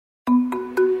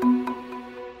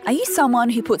Are you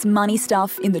someone who puts money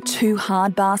stuff in the too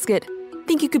hard basket?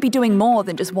 Think you could be doing more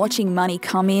than just watching money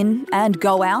come in and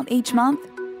go out each month?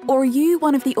 Or are you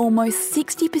one of the almost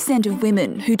 60% of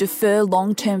women who defer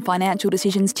long-term financial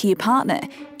decisions to your partner,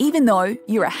 even though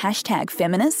you're a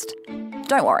 #feminist?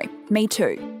 Don't worry, me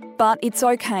too. But it's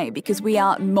okay because we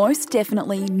are most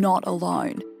definitely not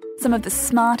alone. Some of the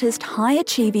smartest,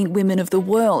 high-achieving women of the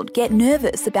world get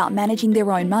nervous about managing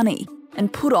their own money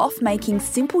and put off making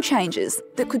simple changes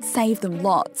that could save them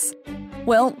lots.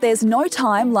 Well, there's no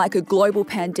time like a global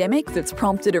pandemic that's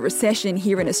prompted a recession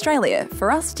here in Australia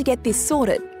for us to get this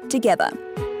sorted together.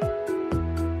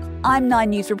 I'm 9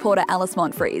 News reporter Alice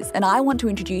Montfries, and I want to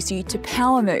introduce you to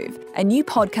Power Move, a new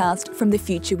podcast from the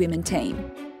Future Women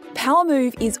team. Power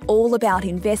Move is all about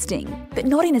investing, but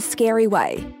not in a scary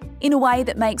way. In a way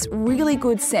that makes really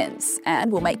good sense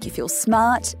and will make you feel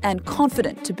smart and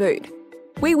confident to boot.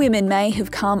 We women may have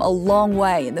come a long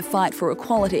way in the fight for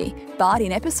equality, but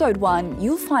in episode 1,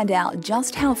 you'll find out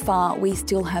just how far we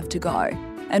still have to go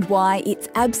and why it's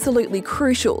absolutely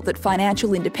crucial that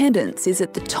financial independence is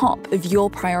at the top of your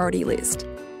priority list.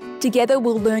 Together,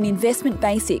 we'll learn investment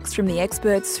basics from the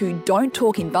experts who don't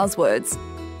talk in buzzwords,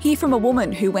 hear from a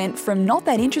woman who went from not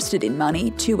that interested in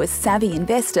money to a savvy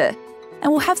investor,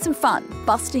 and we'll have some fun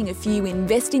busting a few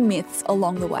investing myths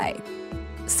along the way.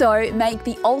 So make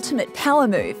the ultimate power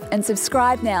move and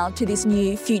subscribe now to this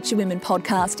new Future Women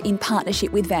podcast in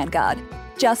partnership with Vanguard.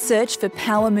 Just search for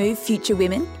Power Move Future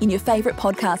Women in your favourite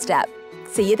podcast app.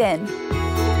 See you then.